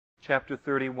chapter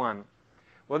 31.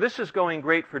 Well, this is going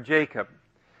great for Jacob,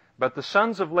 but the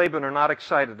sons of Laban are not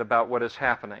excited about what is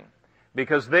happening,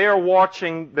 because they are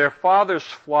watching their father's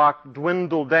flock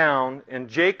dwindle down and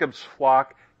Jacob's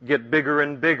flock get bigger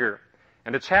and bigger.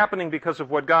 And it's happening because of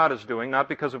what God is doing, not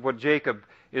because of what Jacob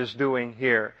is doing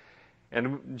here.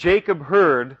 And Jacob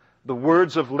heard the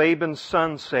words of Laban's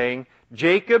son saying,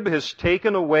 Jacob has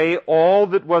taken away all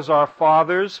that was our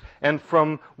father's, and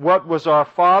from what was our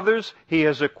father's, he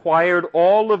has acquired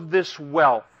all of this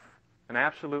wealth. An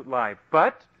absolute lie.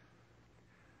 But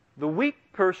the weak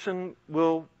person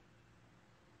will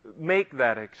make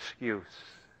that excuse.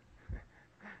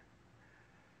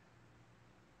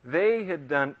 They had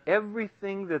done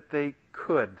everything that they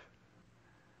could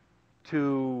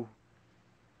to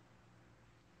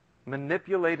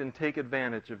manipulate and take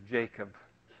advantage of Jacob.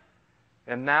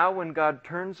 And now when God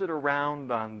turns it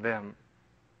around on them,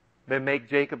 they make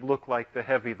Jacob look like the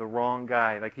wrong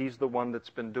guy, like he's the one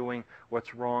that's been doing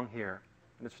what's wrong here.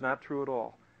 And it's not true at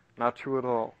all. Not true at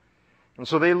all. And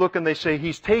so they look and they say,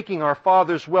 he's taking our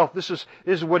father's wealth. This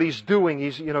is what he's doing.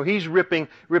 He's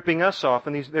ripping us off.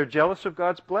 And they're jealous of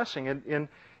God's blessing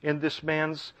in this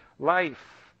man's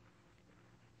life.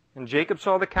 And Jacob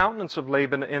saw the countenance of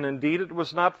Laban, and indeed it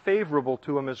was not favorable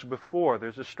to him as before.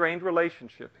 There's a strained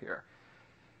relationship here.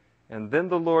 And then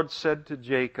the Lord said to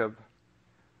Jacob,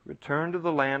 return to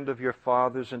the land of your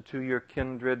fathers and to your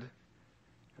kindred,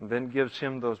 and then gives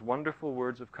him those wonderful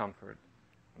words of comfort.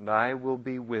 And I will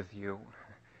be with you.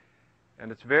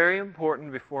 And it's very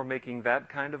important before making that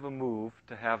kind of a move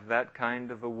to have that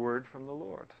kind of a word from the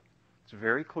Lord. It's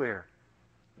very clear.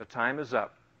 The time is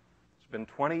up. It's been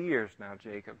 20 years now,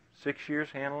 Jacob. 6 years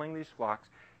handling these flocks.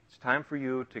 It's time for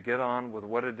you to get on with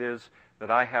what it is that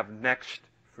I have next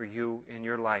for you in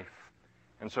your life.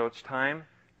 And so it's time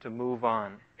to move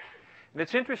on. And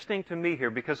it's interesting to me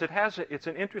here because it's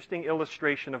an interesting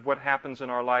illustration of what happens in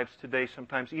our lives today,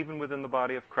 sometimes even within the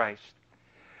body of Christ.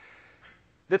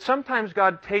 That sometimes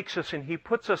God takes us and He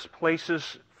puts us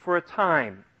places for a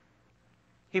time.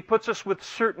 He puts us with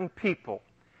certain people,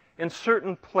 in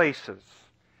certain places,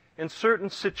 in certain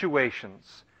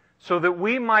situations, so that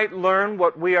we might learn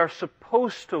what we are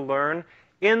supposed to learn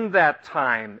in that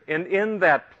time, and in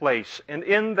that place, and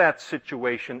in that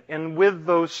situation, and with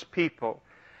those people.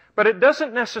 But it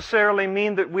doesn't necessarily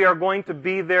mean that we are going to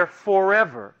be there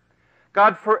forever.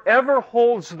 God forever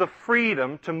holds the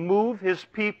freedom to move His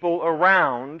people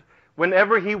around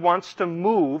whenever He wants to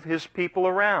move His people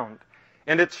around.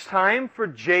 And it's time for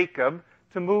Jacob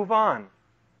to move on.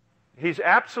 He's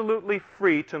absolutely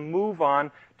free to move on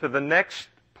to the next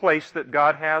place that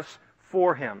God has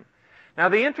for him. Now,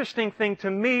 the interesting thing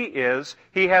to me is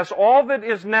he has all that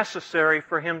is necessary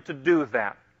for him to do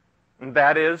that. And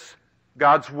that is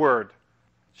God's Word.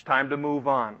 It's time to move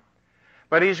on.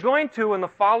 But he's going to, in the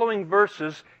following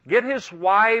verses, get his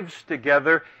wives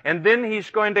together, and then he's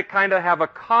going to kind of have a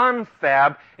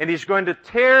confab, and he's going to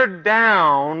tear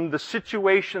down the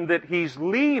situation that he's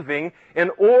leaving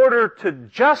in order to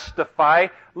justify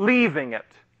leaving it.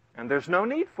 And there's no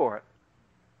need for it.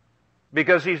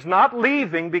 Because he's not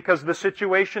leaving because the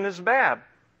situation is bad.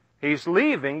 He's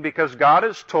leaving because God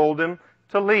has told him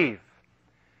to leave.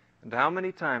 And how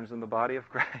many times in the body of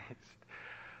Christ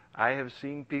I have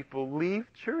seen people leave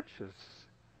churches.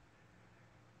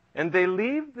 And they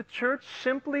leave the church,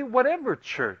 simply whatever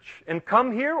church, and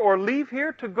come here or leave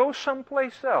here to go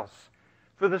someplace else.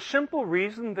 For the simple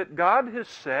reason that God has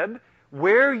said,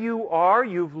 where you are,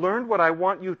 you've learned what I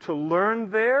want you to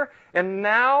learn there, and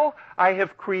now I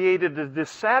have created a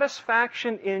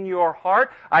dissatisfaction in your heart.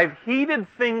 I've heated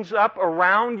things up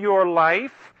around your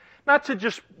life, not to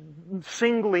just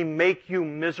singly make you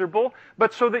miserable,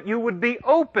 but so that you would be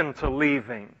open to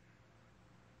leaving.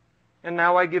 And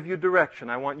now I give you direction.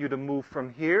 I want you to move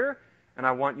from here, and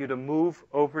I want you to move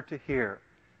over to here.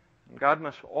 And God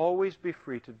must always be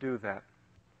free to do that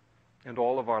in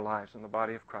all of our lives in the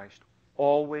body of Christ.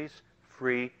 Always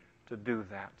free to do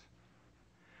that.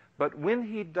 But when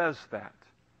He does that,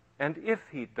 and if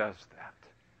He does that,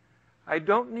 I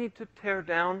don't need to tear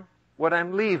down what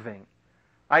I'm leaving.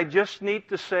 I just need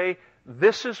to say,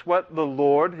 this is what the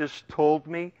Lord has told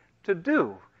me to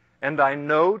do. And I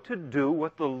know to do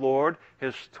what the Lord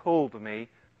has told me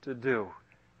to do.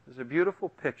 There's a beautiful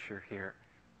picture here.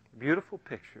 Beautiful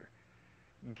picture.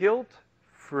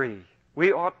 Guilt-free.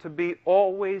 We ought to be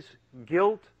always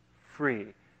guilt-free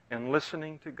in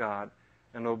listening to God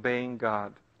and obeying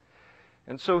God.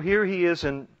 And so here he is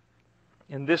in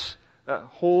this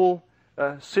whole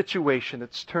situation.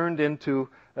 It's turned into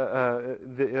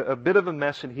a bit of a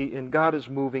mess, and God is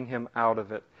moving him out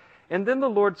of it. And then the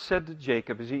Lord said to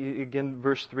Jacob, again,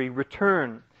 verse 3,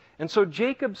 return And so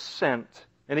Jacob sent,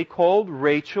 and he called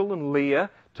Rachel and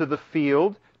Leah to the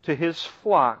field to his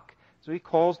flock. So he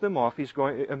calls them off. He's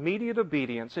going immediate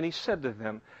obedience. And he said to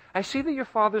them, I see that your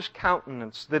father's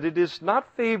countenance, that it is not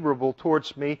favorable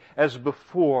towards me as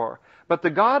before, but the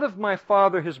God of my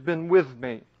father has been with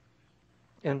me.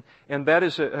 And that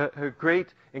is a great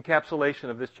encapsulation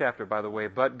of this chapter, by the way,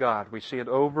 but God. We see it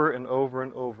over and over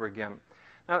and over again.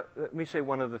 Now, let me say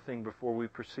one other thing before we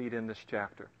proceed in this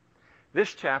chapter.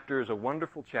 This chapter is a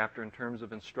wonderful chapter in terms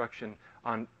of instruction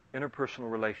on interpersonal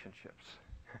relationships.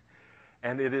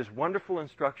 And it is wonderful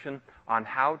instruction on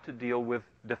how to deal with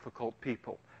difficult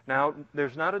people. Now,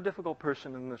 there's not a difficult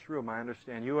person in this room. I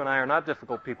understand you and I are not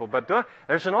difficult people. But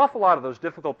there's an awful lot of those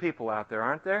difficult people out there,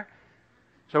 aren't there?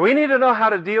 So we need to know how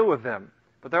to deal with them.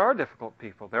 But there are difficult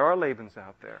people. There are Labans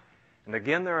out there. And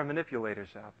again, there are manipulators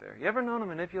out there. You ever known a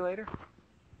manipulator?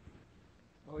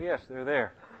 Oh, yes, they're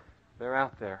there. They're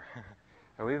out there.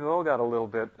 And we've all got a little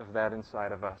bit of that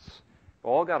inside of us. We've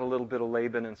all got a little bit of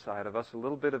Laban inside of us, a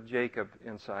little bit of Jacob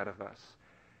inside of us.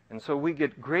 And so we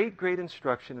get great, great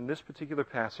instruction in this particular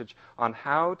passage on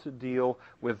how to deal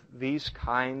with these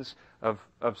kinds of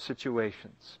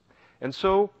situations. And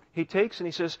so he takes and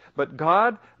he says, but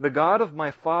God, the God of my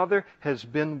father, has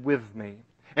been with me.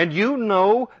 And you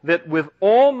know that with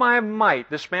all my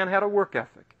might, this man had a work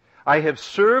ethic. I have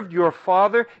served your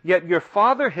father, yet your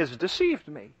father has deceived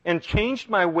me and changed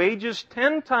my wages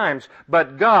 10 times,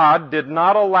 but God did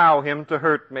not allow him to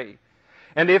hurt me.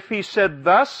 And if he said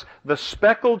thus, the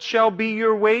speckled shall be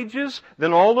your wages,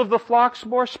 then all of the flocks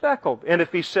bore speckled. And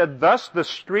if he said thus, the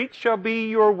streaked shall be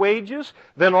your wages,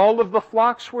 then all of the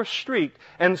flocks were streaked.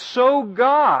 And so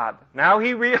God, now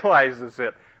he realizes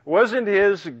it, wasn't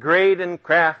his great and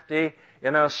crafty,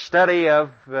 study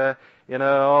of,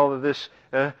 all of this,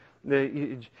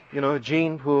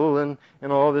 gene pool and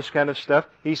all this kind of stuff.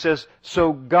 He says,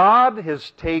 so God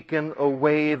has taken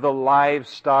away the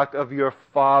livestock of your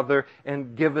father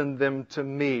and given them to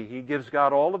me. He gives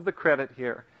God all of the credit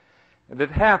here. And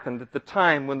it happened at the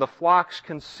time when the flocks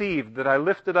conceived that I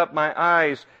lifted up my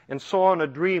eyes and saw in a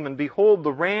dream, and behold,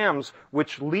 the rams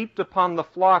which leaped upon the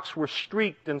flocks were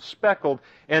streaked and speckled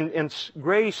and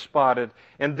gray-spotted.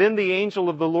 And then the angel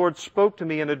of the Lord spoke to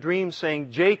me in a dream,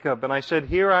 saying, Jacob. And I said,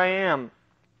 here I am.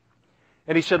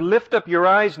 And he said, lift up your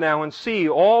eyes now and see,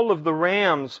 all of the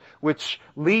rams which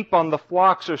leap on the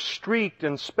flocks are streaked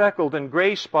and speckled and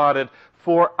gray-spotted.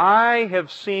 For I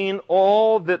have seen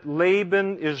all that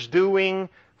Laban is doing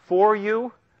for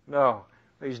you. No,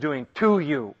 he's doing to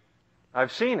you.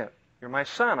 I've seen it. You're my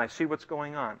son. I see what's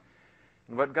going on.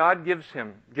 And what God gives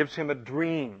him a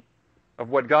dream of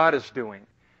what God is doing.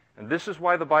 And this is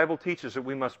why the Bible teaches that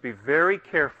we must be very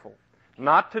careful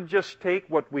not to just take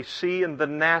what we see in the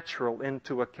natural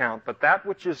into account, but that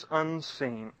which is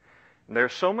unseen. And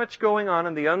there's so much going on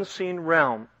in the unseen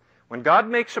realm. When God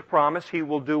makes a promise, He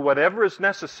will do whatever is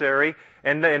necessary,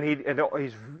 and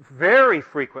He's very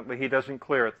frequently He doesn't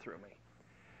clear it through me.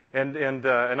 And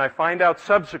I find out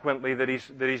subsequently that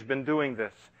He's been doing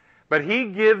this. But He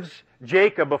gives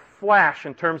Jacob a flash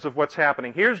in terms of what's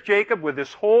happening. Here's Jacob with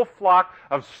this whole flock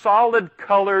of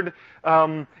solid-colored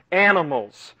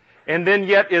animals. And then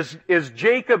yet as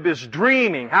Jacob is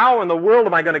dreaming, how in the world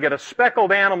am I going to get a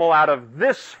speckled animal out of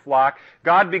this flock?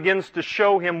 God begins to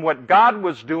show him what God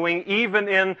was doing even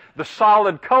in the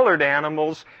solid-colored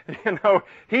animals.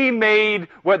 He made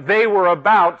what they were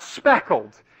about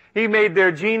speckled. He made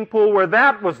their gene pool where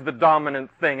that was the dominant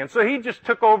thing. And so He just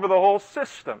took over the whole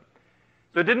system.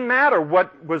 So it didn't matter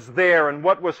what was there and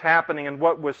what was happening and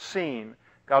what was seen.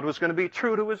 God was going to be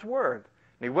true to His Word.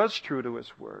 And He was true to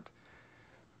His Word.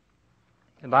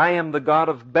 And I am the God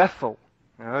of Bethel.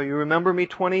 Now, you remember me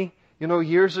 20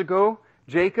 years ago,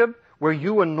 Jacob, where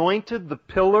you anointed the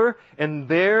pillar and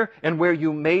where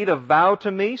you made a vow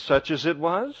to me, such as it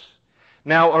was?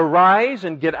 Now arise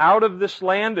and get out of this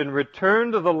land and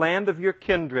return to the land of your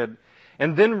kindred.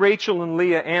 And then Rachel and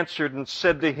Leah answered and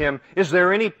said to him, is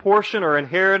there any portion or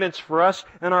inheritance for us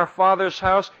in our father's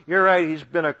house? You're right, he's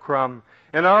been a crumb.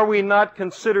 And are we not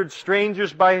considered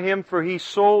strangers by him? For he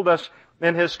sold us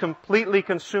and has completely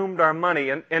consumed our money.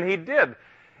 And he did.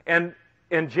 And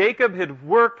Jacob had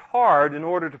worked hard in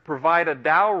order to provide a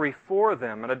dowry for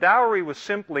them. And a dowry was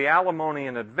simply alimony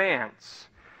in advance.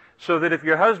 So that if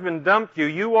your husband dumped you,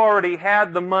 you already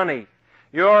had the money.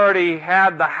 You already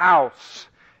had the house.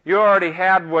 You already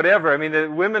had whatever. I mean, the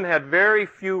women had very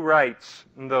few rights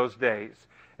in those days.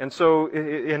 And so,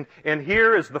 and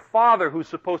here is the father who's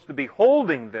supposed to be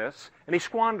holding this, and he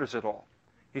squanders it all.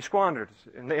 He squandered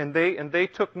it, and they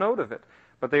took note of it.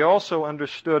 But they also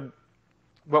understood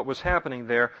what was happening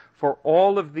there. For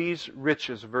all of these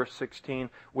riches, verse 16,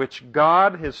 which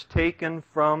God has taken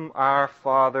from our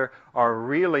father, are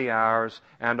really ours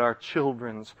and our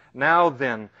children's. Now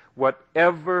then,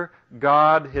 whatever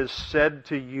God has said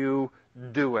to you,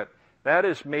 do it. That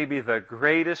is maybe the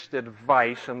greatest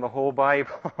advice in the whole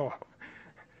Bible.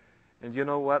 And you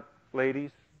know what,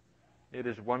 ladies? It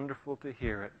is wonderful to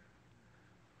hear it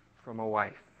from a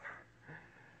wife.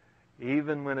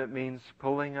 Even when it means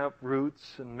pulling up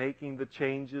roots and making the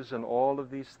changes and all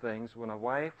of these things, when a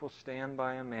wife will stand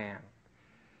by a man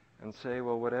and say,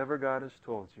 well, whatever God has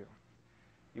told you,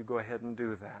 you go ahead and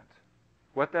do that.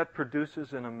 What that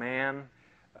produces in a man,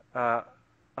 a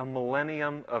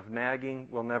millennium of nagging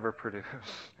will never produce.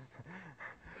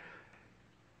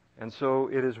 And so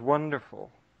it is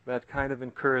wonderful, that kind of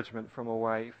encouragement from a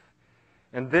wife.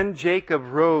 And then Jacob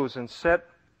rose and set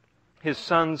his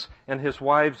sons and his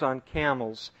wives on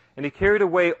camels, and he carried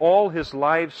away all his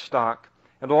livestock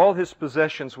and all his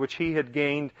possessions which he had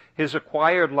gained, his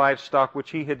acquired livestock which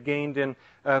he had gained in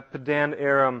Padan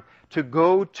Aram, to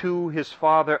go to his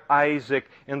father Isaac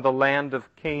in the land of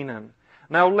Canaan.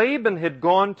 Now Laban had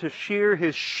gone to shear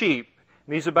his sheep,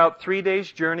 and he's about 3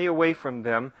 days' journey away from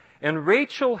them, and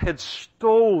Rachel had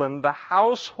stolen the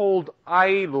household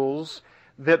idols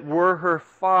that were her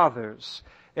father's.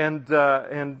 And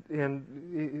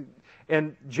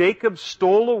Jacob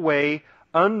stole away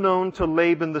unknown to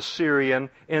Laban the Syrian,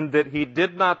 in that he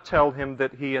did not tell him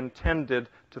that he intended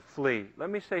to flee. Let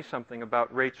me say something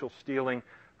about Rachel stealing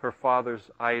her father's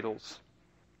idols.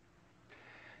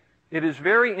 It is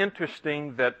very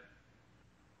interesting that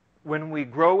when we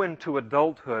grow into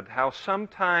adulthood, how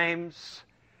sometimes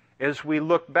as we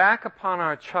look back upon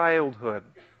our childhood,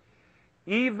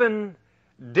 even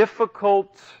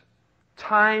difficult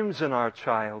times in our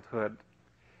childhood,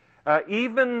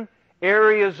 even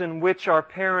areas in which our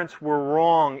parents were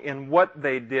wrong in what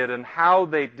they did and how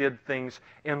they did things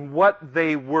and what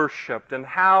they worshipped and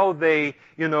how they,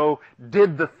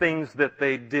 did the things that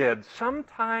they did.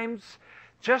 Sometimes,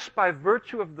 just by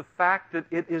virtue of the fact that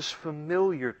it is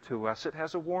familiar to us, it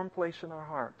has a warm place in our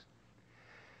heart.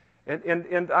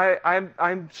 And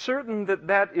I'm certain that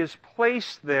that is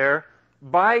placed there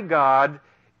by God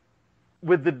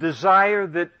with the desire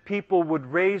that people would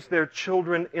raise their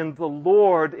children in the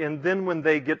Lord, and then when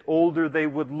they get older, they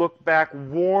would look back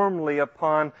warmly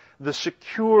upon the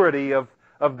security of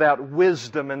that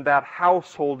wisdom and that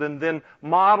household, and then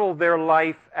model their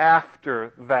life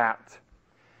after that.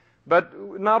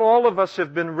 But not all of us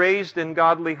have been raised in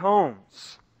godly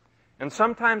homes. And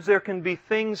sometimes there can be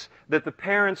things that the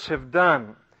parents have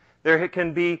done. There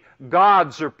can be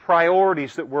gods or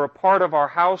priorities that were a part of our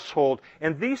household.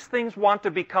 And these things want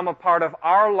to become a part of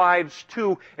our lives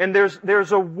too. And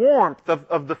there's a warmth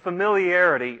of the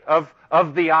familiarity of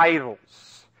the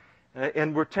idols.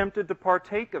 And we're tempted to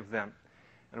partake of them.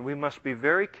 And we must be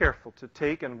very careful to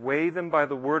take and weigh them by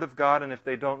the Word of God. And if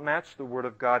they don't match the Word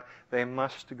of God, they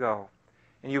must go.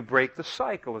 And you break the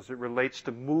cycle as it relates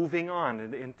to moving on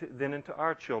and then into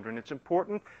our children. It's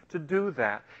important to do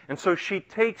that. And so she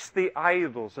takes the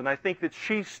idols, and I think that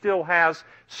she still has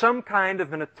some kind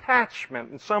of an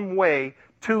attachment in some way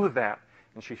to that.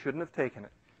 And she shouldn't have taken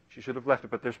it. She should have left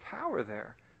it. But there's power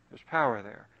there. There's power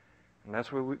there. And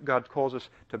that's where God calls us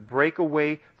to break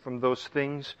away from those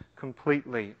things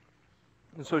completely.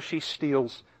 And so she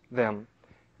steals them.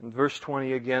 In verse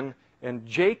 20 again, and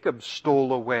Jacob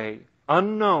stole away.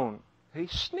 Unknown.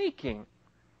 He's sneaking.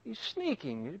 He's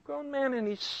sneaking. He's a grown man and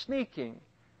he's sneaking.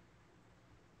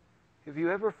 Have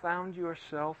you ever found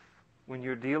yourself, when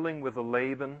you're dealing with a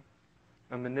Laban,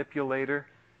 a manipulator,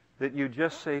 that you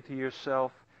just say to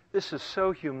yourself, this is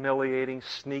so humiliating,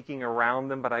 sneaking around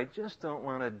them, but I just don't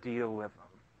want to deal with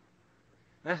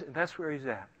them. That's where he's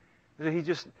at. He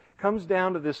just comes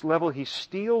down to this level. He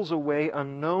steals away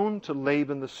unknown to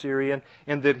Laban the Syrian,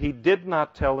 and that he did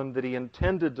not tell him that he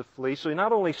intended to flee. So he's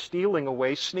not only stealing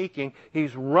away, sneaking,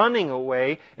 he's running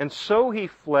away. And so he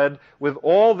fled with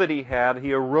all that he had.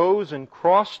 He arose and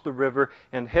crossed the river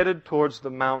and headed towards the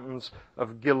mountains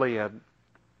of Gilead.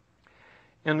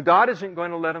 And God isn't going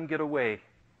to let him get away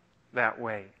that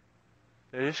way.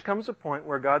 There just comes a point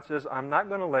where God says, I'm not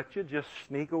going to let you just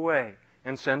sneak away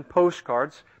and send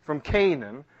postcards from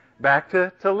Canaan back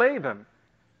to Laban.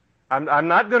 I'm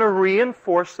not going to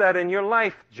reinforce that in your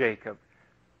life, Jacob.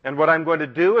 And what I'm going to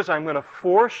do is I'm going to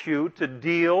force you to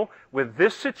deal with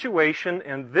this situation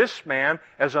and this man,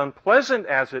 as unpleasant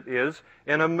as it is,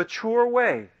 in a mature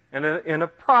way, in a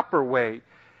proper way.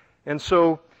 And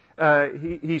so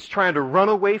he's trying to run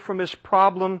away from his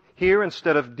problem here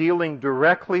instead of dealing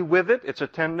directly with it. It's a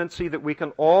tendency that we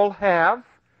can all have.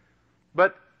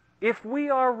 But if we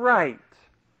are right,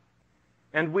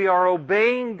 and we are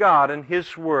obeying God and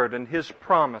His Word and His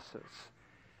promises,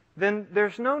 then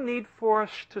there's no need for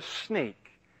us to sneak.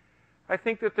 I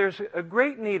think that there's a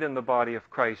great need in the body of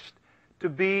Christ to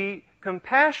be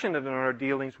compassionate in our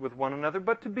dealings with one another,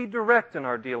 but to be direct in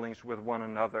our dealings with one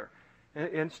another.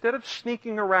 Instead of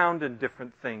sneaking around in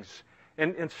different things,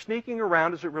 and sneaking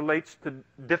around as it relates to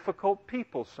difficult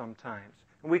people sometimes.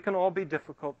 And we can all be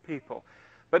difficult people.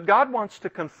 But God wants to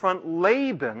confront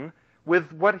Laban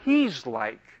with what he's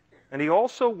like. And He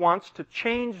also wants to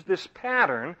change this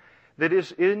pattern that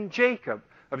is in Jacob,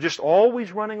 of just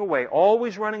always running away,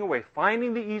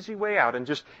 finding the easy way out,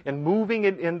 and moving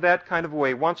in that kind of way.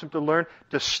 He wants him to learn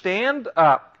to stand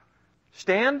up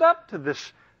to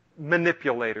this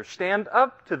manipulator, stand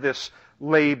up to this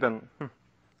Laban.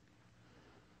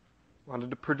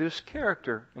 Wanted to produce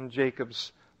character in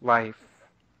Jacob's life,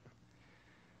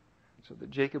 so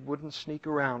that Jacob wouldn't sneak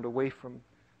around away from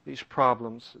these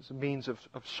problems as a means of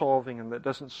solving them that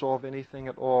doesn't solve anything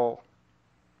at all.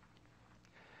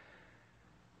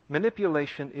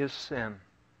 Manipulation is sin.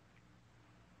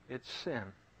 It's sin.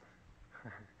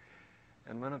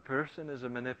 And when a person is a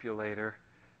manipulator,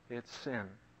 it's sin.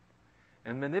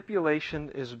 And manipulation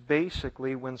is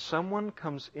basically when someone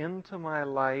comes into my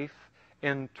life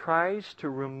and tries to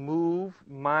remove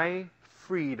my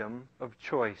freedom of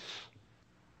choice.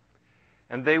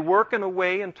 And they work in a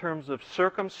way in terms of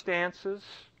circumstances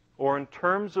or in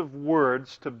terms of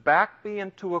words to back me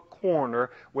into a corner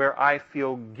where I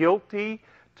feel guilty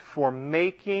for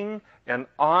making an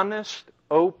honest,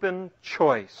 open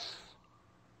choice.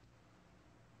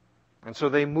 And so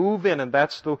they move in, and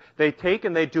they take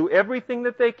and they do everything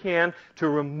that they can to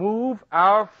remove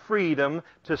our freedom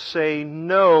to say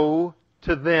no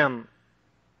to them.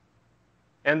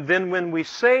 And then when we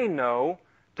say no,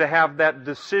 to have that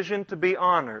decision to be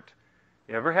honored.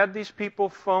 You ever had these people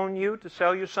phone you to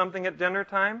sell you something at dinner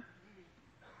time?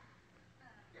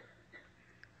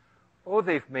 Oh,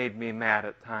 they've made me mad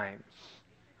at times.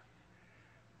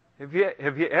 Have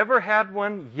you ever had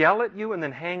one yell at you and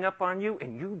then hang up on you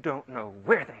and you don't know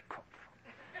where they come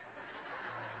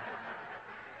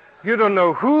from? You don't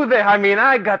know who they... by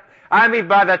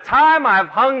the time I've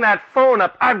hung that phone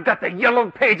up, I've got the yellow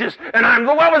pages and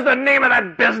what was the name of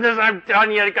that business? I'm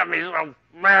telling you, it got me so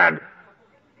mad.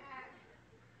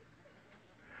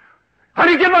 How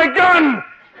do you get my gun?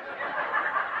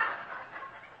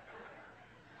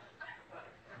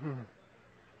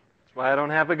 That's why I don't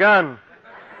have a gun.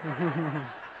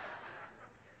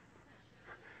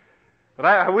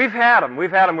 But we've had them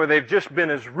where they've just been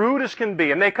as rude as can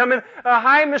be. And they come in,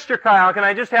 hi, Mr. Kyle, can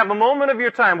I just have a moment of your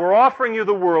time? We're offering you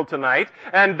the world tonight.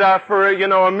 And for,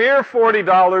 a mere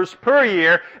 $40 per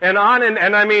year.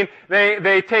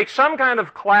 They take some kind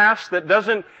of class that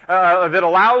that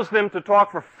allows them to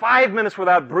talk for 5 minutes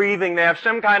without breathing. They have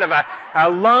some kind of a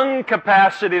lung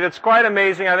capacity that's quite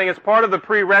amazing. I think it's part of the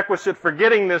prerequisite for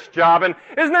getting this job. And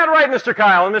isn't that right, Mr.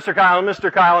 Kyle? And Mr. Kyle, and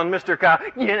Mr. Kyle, and Mr. Kyle.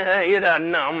 Yeah, you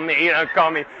don't know me. You don't call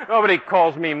me. Nobody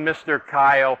calls me Mr.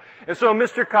 Kyle. And so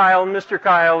Mr. Kyle, and Mr.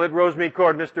 Kyle, it rose me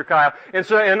cord, Mr. Kyle. And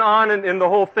so, and on in the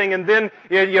whole thing. And then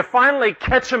you finally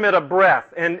catch them at a breath.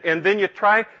 And then you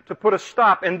try to put a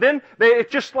stop. And then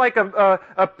it's just like a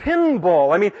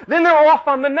pinball. Then they're off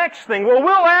on the next thing. Well,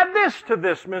 we'll add this to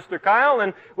this, Mr. Kyle,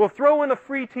 and we'll throw in a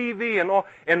free TV and all.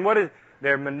 And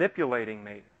they're manipulating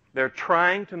me. They're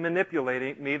trying to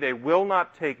manipulate me. They will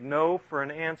not take no for an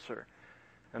answer.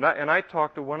 And I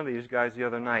talked to one of these guys the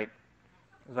other night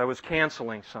as I was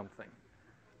canceling something.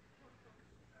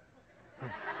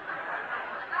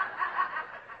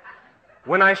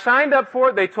 When I signed up for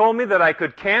it, they told me that I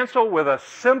could cancel with a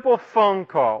simple phone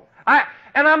call.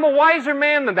 And I'm a wiser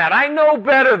man than that. I know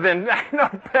better than,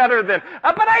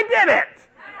 but I did it.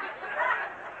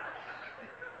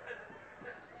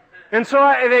 And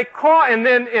so they call, and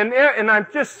I'm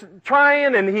just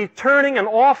trying, and he's turning and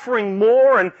offering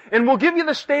more, and we'll give you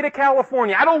the state of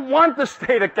California. I don't want the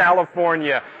state of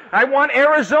California. I want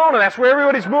Arizona. That's where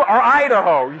everybody's moving, or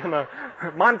Idaho,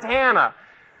 Montana.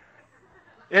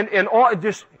 And all,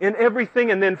 just in everything,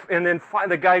 and then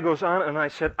the guy goes on, and I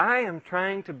said, I am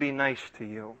trying to be nice to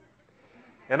you.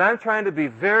 And I'm trying to be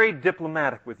very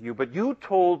diplomatic with you, but you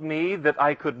told me that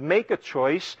I could make a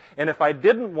choice, and if I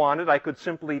didn't want it, I could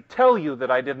simply tell you that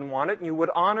I didn't want it, and you would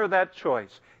honor that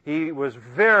choice. He was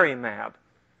very mad.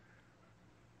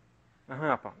 And hung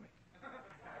up on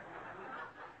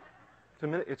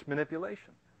me. It's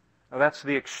manipulation. Now, that's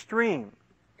the extreme.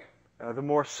 The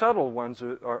more subtle ones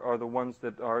are the ones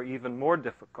that are even more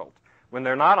difficult. When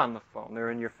they're not on the phone, they're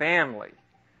in your family.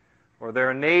 Or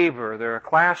they're a neighbor, they're a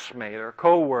classmate, or a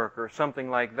coworker, or something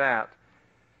like that.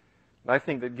 I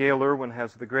think that Gail Irwin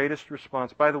has the greatest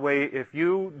response. By the way, if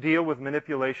you deal with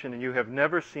manipulation and you have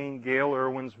never seen Gail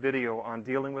Irwin's video on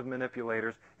dealing with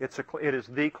manipulators, it is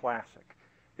the classic.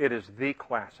 It is the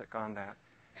classic on that.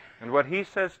 And what he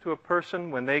says to a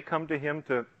person when they come to him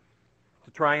to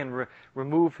try and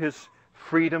remove his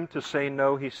freedom to say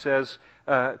no, he says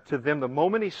to them, the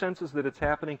moment he senses that it's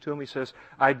happening to him, he says,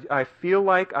 I feel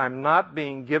like I'm not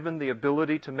being given the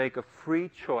ability to make a free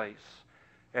choice.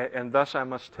 And thus I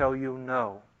must tell you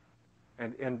no.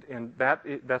 And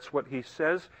that's what he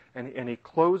says, and he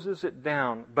closes it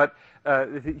down. But,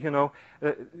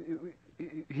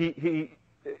 he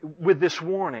with this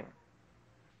warning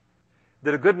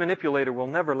that a good manipulator will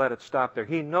never let it stop there.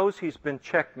 He knows he's been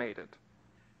checkmated,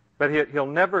 but he'll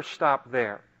never stop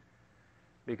there.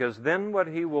 Because then what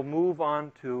he will move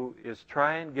on to is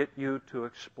try and get you to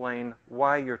explain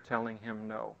why you're telling him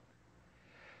no.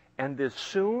 And as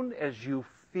soon as you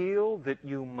feel that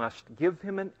you must give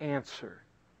him an answer,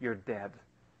 you're dead.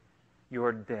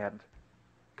 You're dead.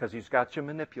 Because he's got you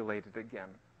manipulated again.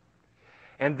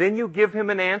 And then you give him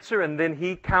an answer, and then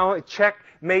he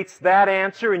checkmates that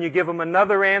answer, and you give him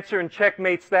another answer and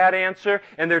checkmates that answer.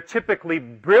 And they're typically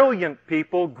brilliant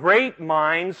people, great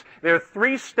minds. They're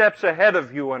 3 steps ahead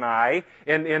of you and I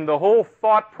in the whole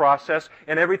thought process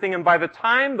and everything. And by the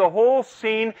time the whole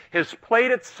scene has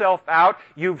played itself out,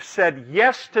 you've said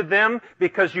yes to them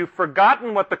because you've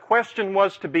forgotten what the question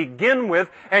was to begin with,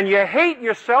 and you hate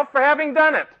yourself for having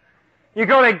done it. You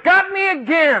go, they got me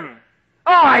again.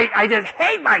 Oh, I just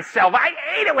hate myself. I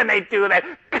hate it when they do that.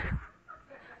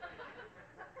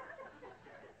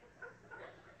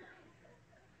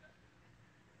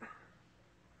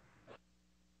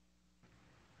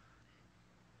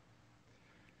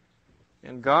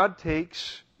 And God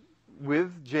takes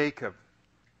with Jacob,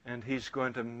 and he's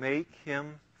going to make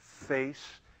him face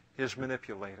his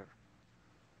manipulator,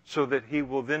 so that he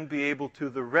will then be able to,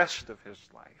 the rest of his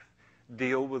life,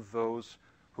 deal with those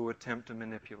who attempt to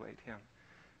manipulate him.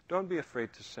 Don't be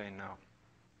afraid to say no.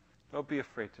 Don't be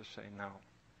afraid to say no.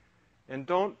 And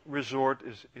don't resort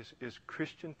as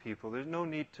Christian people. There's no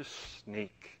need to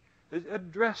sneak.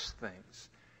 Address things.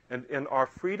 And our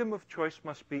freedom of choice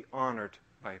must be honored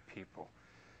by people.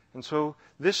 And so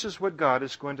this is what God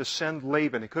is going to send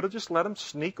Laban. He could have just let him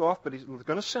sneak off, but he's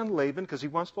going to send Laban because he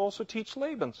wants to also teach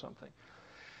Laban something.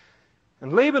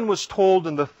 And Laban was told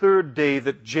in the 3rd day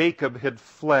that Jacob had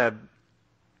fled.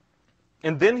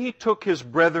 And then he took his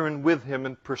brethren with him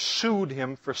and pursued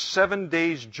him for 7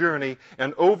 days' journey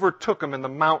and overtook him in the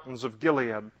mountains of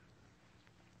Gilead.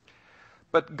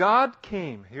 But God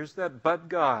came. Here's that but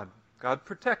God. God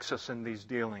protects us in these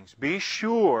dealings. Be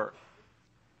sure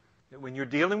that when you're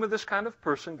dealing with this kind of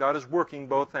person, God is working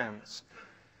both ends.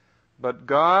 But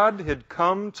God had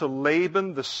come to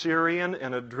Laban the Syrian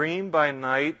in a dream by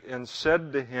night and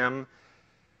said to him,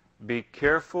 be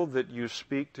careful that you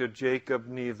speak to Jacob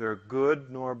neither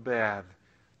good nor bad.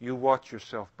 You watch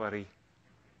yourself, buddy.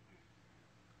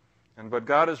 And what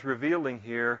God is revealing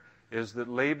here is that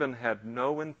Laban had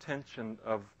no intention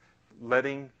of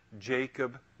letting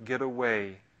Jacob get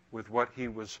away with what he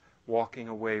was walking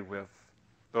away with.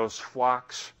 Those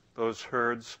flocks, those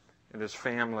herds, and his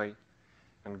family.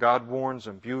 And God warns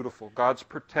him, beautiful, God's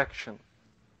protection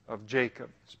of Jacob,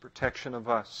 his protection of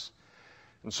us.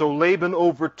 And so Laban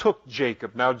overtook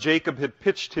Jacob. Now Jacob had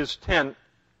pitched his tent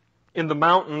in the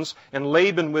mountains, and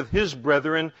Laban with his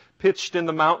brethren pitched in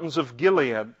the mountains of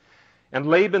Gilead. And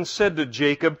Laban said to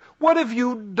Jacob, what have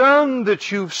you done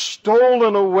that you've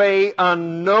stolen away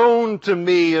unknown to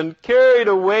me and carried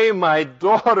away my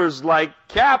daughters like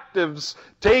captives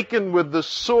taken with the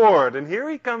sword? And here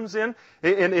he comes in,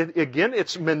 and again,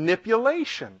 it's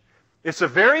manipulation. It's the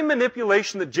very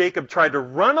manipulation that Jacob tried to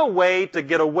run away to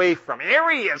get away from.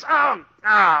 Here he is. Oh.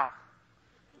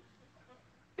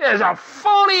 As a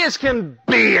phony as can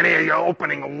be, and here's your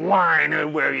opening line,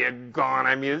 and where you gone?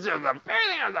 I mean, this is the very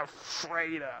thing I was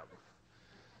afraid of.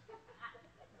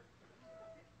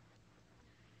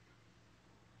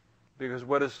 Because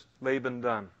what has Laban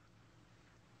done?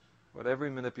 What every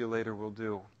manipulator will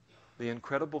do. The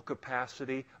incredible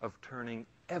capacity of turning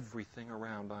everything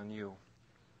around on you.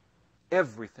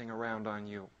 Everything around on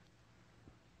you.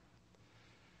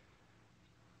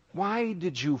 Why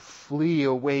did you flee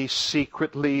away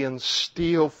secretly and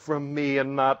steal from me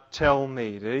and not tell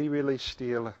me? Did he really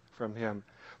steal from him?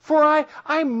 For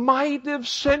I might have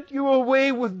sent you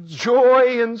away with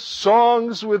joy and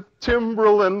songs with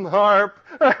timbrel and harp.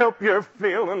 I hope you're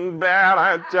feeling bad.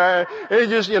 I tell you.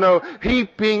 It's just,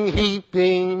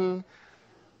 heaping.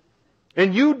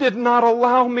 And you did not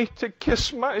allow me to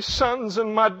kiss my sons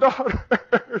and my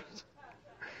daughters.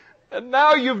 And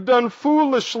now you've done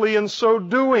foolishly in so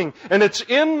doing, and it's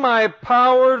in my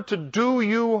power to do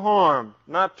you harm.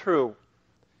 Not true.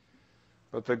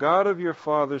 But the God of your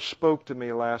father spoke to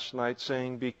me last night,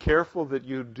 saying, be careful that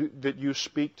you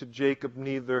speak to Jacob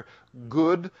neither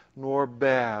good nor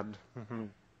bad.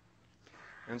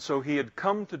 And so he had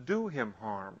come to do him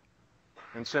harm.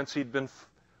 And since he'd been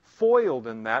foiled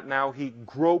in that, now he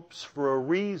gropes for a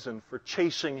reason for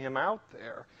chasing him out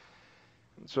there.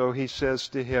 And so he says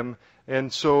to him,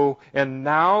 and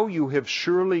now you have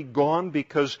surely gone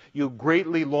because you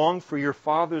greatly long for your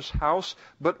father's house.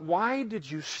 But why did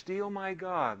you steal my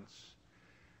gods?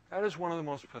 That is one of the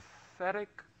most pathetic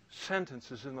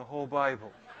sentences in the whole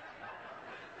Bible.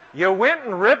 You went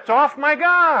and ripped off my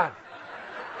God.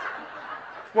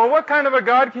 Well, what kind of a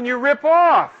God can you rip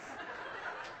off?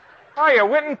 Oh, you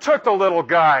went and took the little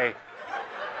guy.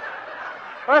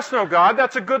 That's no God.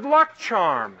 That's a good luck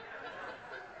charm.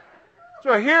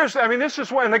 So this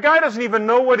is what, and the guy doesn't even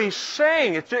know what he's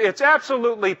saying. It's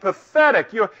absolutely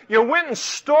pathetic. You went and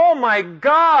stole my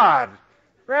God.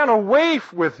 Ran away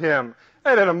with him.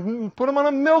 I had to put him on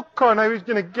a milk cart, and I was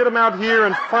going to get him out here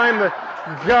and find the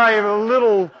guy, the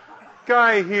little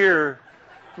guy here.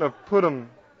 To put him.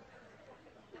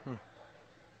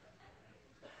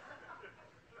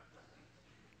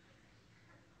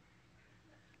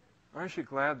 Aren't you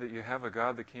glad that you have a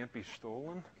God that can't be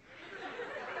stolen?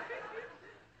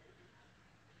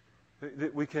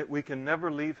 We can never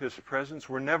leave His presence.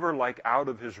 We're never like out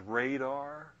of His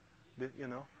radar. You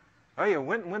know. Oh, you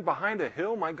went behind a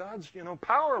hill. My God's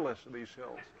powerless to these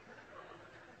hills.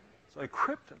 It's like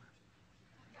kryptonite.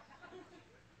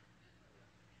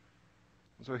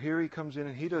 So here he comes in,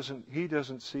 and he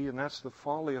doesn't see, and that's the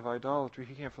folly of idolatry.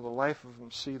 He can't for the life of him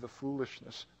see the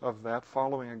foolishness of that,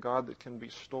 following a God that can be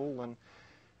stolen.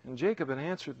 And Jacob had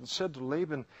answered and said to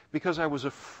Laban, because I was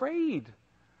afraid,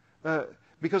 for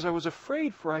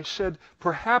I said,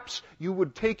 perhaps you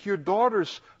would take your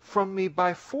daughters from me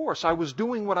by force. I was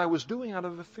doing what I was doing out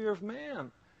of the fear of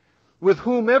man. With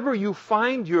whomever you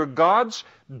find your gods,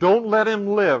 don't let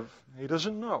him live. He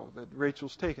doesn't know that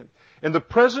Rachel's taken. In the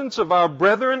presence of our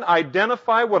brethren,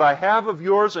 identify what I have of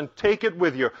yours and take it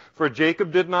with you. For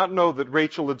Jacob did not know that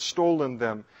Rachel had stolen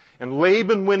them. And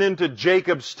Laban went into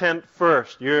Jacob's tent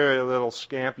first. You're a little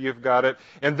scamp, you've got it.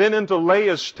 And then into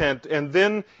Leah's tent, and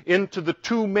then into the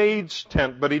two maids'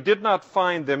 tent. But he did not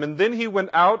find them. And then he went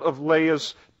out of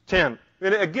Leah's tent.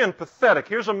 And again, pathetic.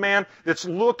 Here's a man that's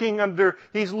looking under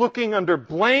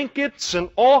blankets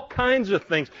and all kinds of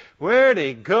things. Where'd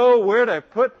he go? Where'd I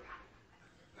put?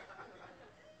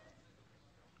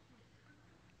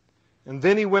 And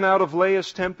then he went out of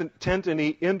Leah's tent and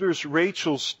he enters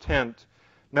Rachel's tent.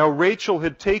 Now Rachel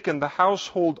had taken the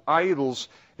household idols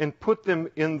and put them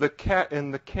in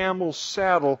the camel's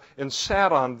saddle and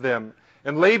sat on them.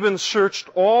 And Laban searched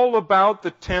all about the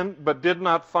tent, but did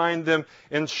not find them.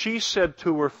 And she said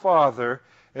to her father,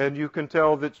 and you can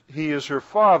tell that he is her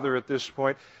father at this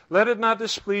point, let it not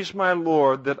displease my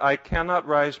Lord that I cannot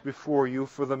rise before you,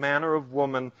 for the manner of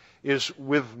woman is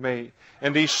with me.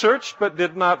 And he searched, but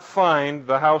did not find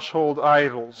the household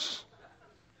idols.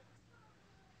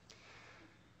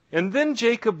 And then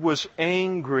Jacob was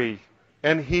angry,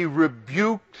 and he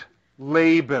rebuked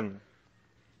Laban.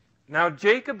 Now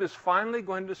Jacob is finally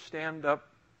going to stand up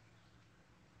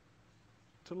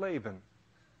to Laban.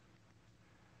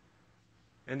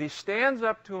 And he stands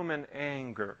up to him in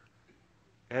anger.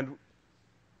 And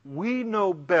we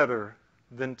know better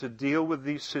than to deal with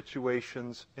these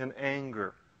situations in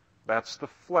anger. That's the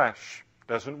flesh.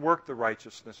 Doesn't work the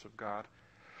righteousness of God.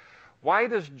 Why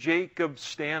does Jacob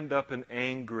stand up in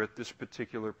anger at this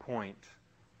particular point?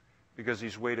 Because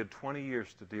he's waited 20 years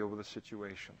to deal with a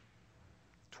situation.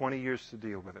 20 years to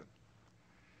deal with it.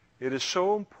 It is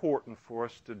so important for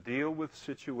us to deal with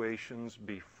situations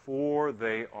before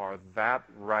they are that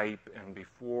ripe and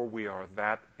before we are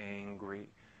that angry.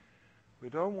 We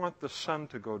don't want the sun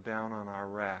to go down on our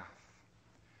wrath.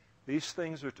 These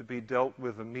things are to be dealt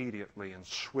with immediately and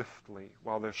swiftly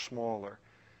while they're smaller.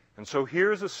 And so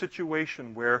here's a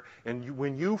situation where,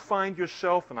 when you find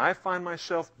yourself, and I find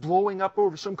myself blowing up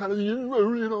over some kind of,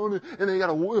 and they got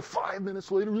to 5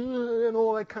 minutes later, and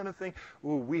all that kind of thing.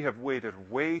 Ooh, we have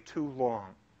waited way too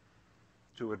long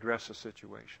to address a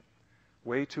situation.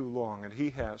 Way too long, and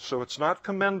he has. So it's not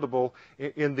commendable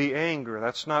in the anger.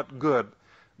 That's not good.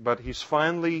 But he's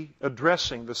finally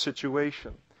addressing the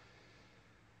situation.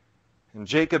 And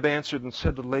Jacob answered and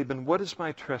said to Laban, what is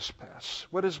my trespass?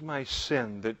 What is my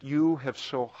sin that you have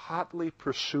so hotly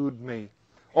pursued me?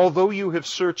 Although you have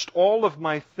searched all of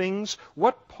my things,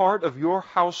 what part of your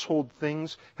household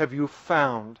things have you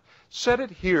found? Set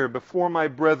it here before my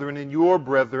brethren and your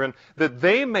brethren, that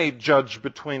they may judge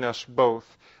between us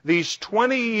both. These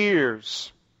 20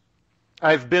 years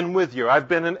I've been with you. I've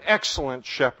been an excellent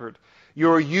shepherd.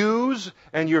 Your ewes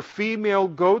and your female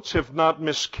goats have not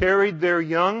miscarried their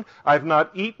young. I've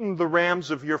not eaten the rams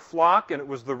of your flock, and it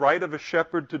was the right of a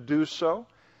shepherd to do so.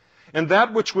 And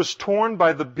that which was torn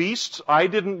by the beasts I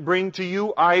didn't bring to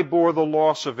you, I bore the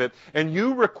loss of it. And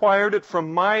you required it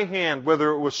from my hand,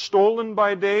 whether it was stolen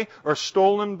by day or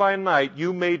stolen by night.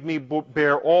 You made me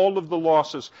bear all of the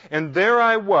losses. And there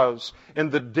I was, in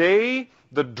the day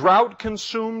the drought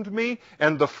consumed me,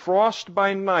 and the frost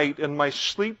by night, and my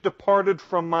sleep departed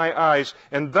from my eyes.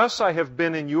 And thus I have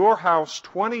been in your house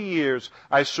 20 years.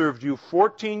 I served you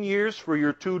 14 years for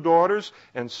your 2 daughters,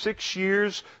 and 6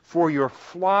 years for your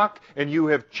flock, and you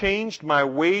have changed my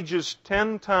wages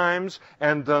 10 times,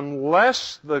 and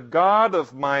unless the God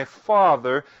of my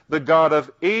father, the God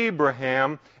of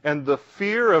Abraham, and the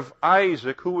fear of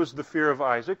Isaac, who was the fear of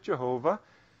Isaac? Jehovah,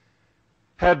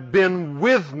 had been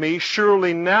with me,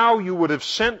 surely now you would have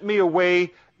sent me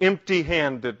away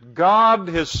empty-handed. God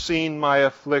has seen my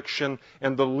affliction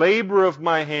and the labor of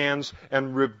my hands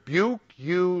and rebuked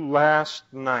you last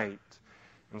night.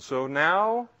 And so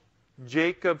now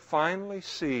Jacob finally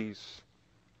sees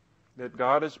that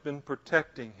God has been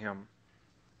protecting him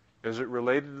as it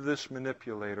related to this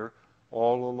manipulator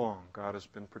all along. God has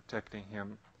been protecting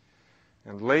him.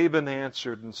 And Laban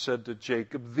answered and said to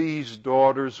Jacob, these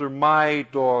daughters are my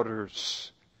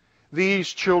daughters. These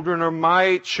children are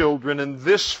my children, and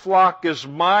this flock is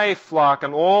my flock,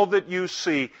 and all that you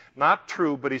see. Not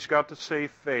true, but he's got to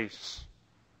save face.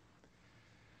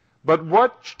 But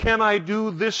what can I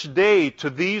do this day to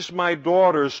these my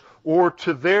daughters, or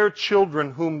to their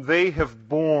children whom they have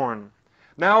borne?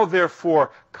 Now therefore,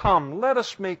 come, let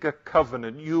us make a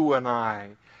covenant, you and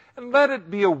I. And let it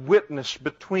be a witness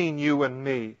between you and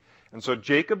me. And so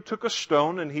Jacob took a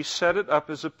stone, and he set it up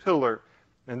as a pillar.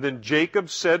 And then Jacob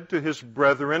said to his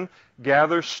brethren,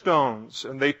 gather stones.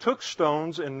 And they took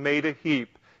stones and made a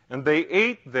heap. And they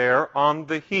ate there on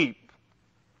the heap.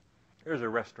 There's a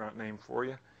restaurant name for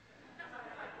you.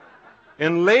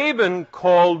 And Laban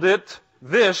called it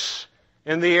this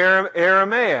in the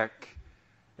Aramaic.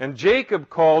 And Jacob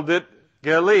called it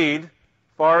Gilead,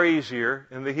 far easier,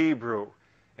 in the Hebrew.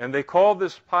 And they call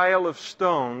this pile of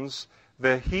stones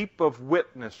the heap of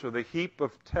witness, or the heap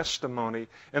of testimony.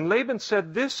 And Laban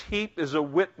said, this heap is a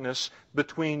witness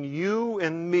between you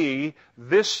and me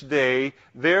this day.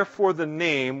 Therefore the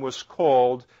name was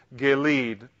called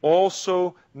Gilead.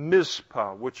 Also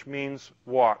Mizpah, which means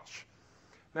watch.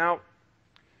 Now,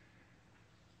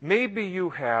 maybe you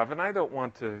have, and I don't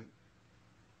want to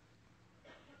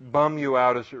bum you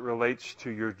out as it relates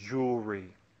to your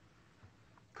jewelry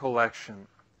collection.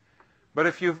 But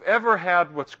if you've ever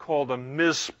had what's called a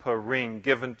Mizpah ring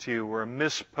given to you, or a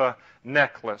Mizpah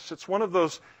necklace, it's one of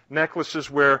those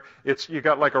necklaces where you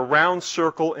got like a round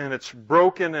circle and it's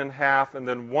broken in half, and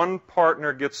then one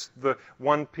partner gets the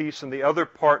one piece and the other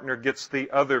partner gets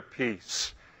the other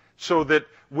piece. So that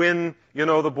when,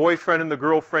 the boyfriend and the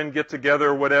girlfriend get together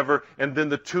or whatever, and then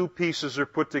the 2 pieces are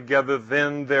put together,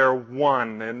 then they're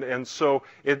one. And so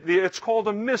it's called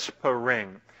a Mizpah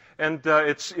ring. And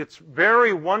it's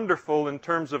very wonderful in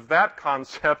terms of that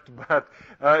concept, but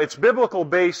its biblical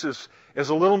basis is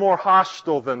a little more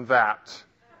hostile than that.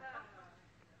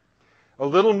 A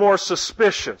little more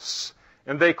suspicious.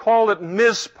 And they call it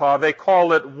Mizpah, they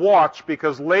call it watch,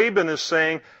 because Laban is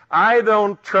saying, I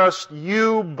don't trust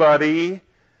you, buddy.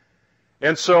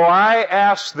 And so I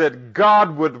ask that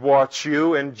God would watch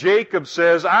you. And Jacob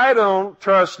says, I don't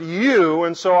trust you,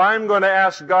 and so I'm going to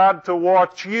ask God to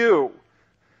watch you.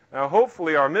 Now,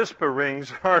 hopefully our Mizpah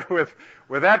rings aren't with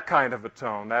that kind of a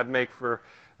tone. That'd make for,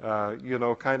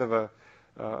 kind of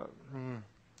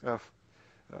a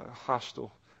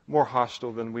hostile, more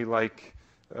hostile than we like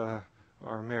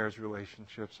our marriage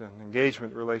relationships and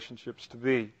engagement relationships to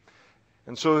be.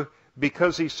 And so,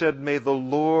 because he said, may the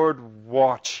Lord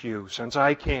watch you, since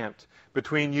I can't,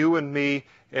 between you and me,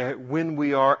 when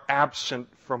we are absent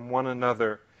from one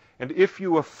another. And if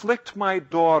you afflict my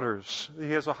daughters,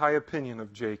 he has a high opinion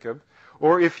of Jacob,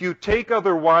 or if you take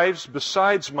other wives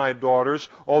besides my daughters,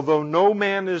 although no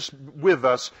man is with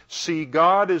us, see,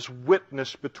 God is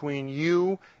witness between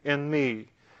you and me.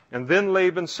 And then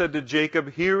Laban said to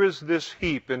Jacob, here is this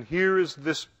heap, and here is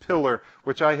this pillar,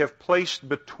 which I have placed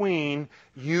between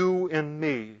you and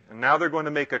me. And now they're going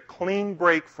to make a clean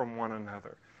break from one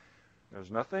another.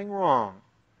 There's nothing wrong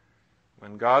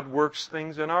when God works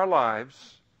things in our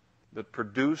lives that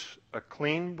produce a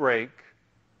clean break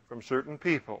from certain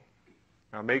people.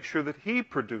 Now make sure that he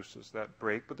produces that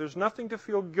break, but there's nothing to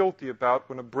feel guilty about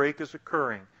when a break is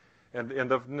occurring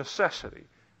and of necessity.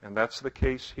 And that's the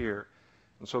case here.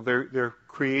 And so they're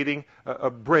creating a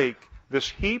break. This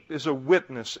heap is a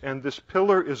witness, and this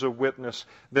pillar is a witness,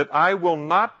 that I will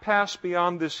not pass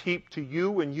beyond this heap to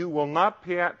you, and you will not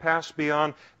pass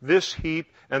beyond this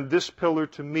heap and this pillar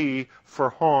to me for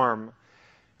harm.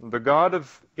 And the God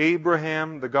of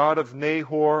Abraham, the God of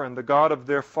Nahor, and the God of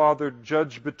their father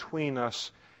judge between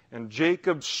us. And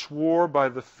Jacob swore by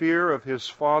the fear of his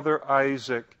father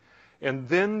Isaac. And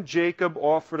then Jacob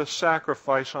offered a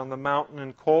sacrifice on the mountain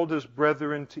and called his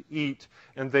brethren to eat.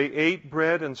 And they ate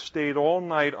bread and stayed all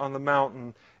night on the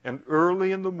mountain. And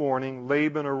early in the morning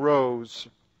Laban arose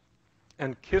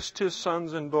and kissed his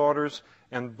sons and daughters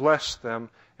and blessed them.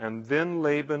 And then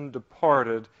Laban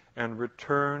departed and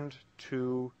returned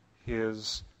to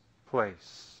his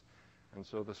place. And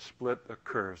so the split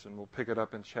occurs. And we'll pick it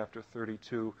up in chapter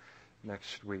 32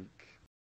 next week.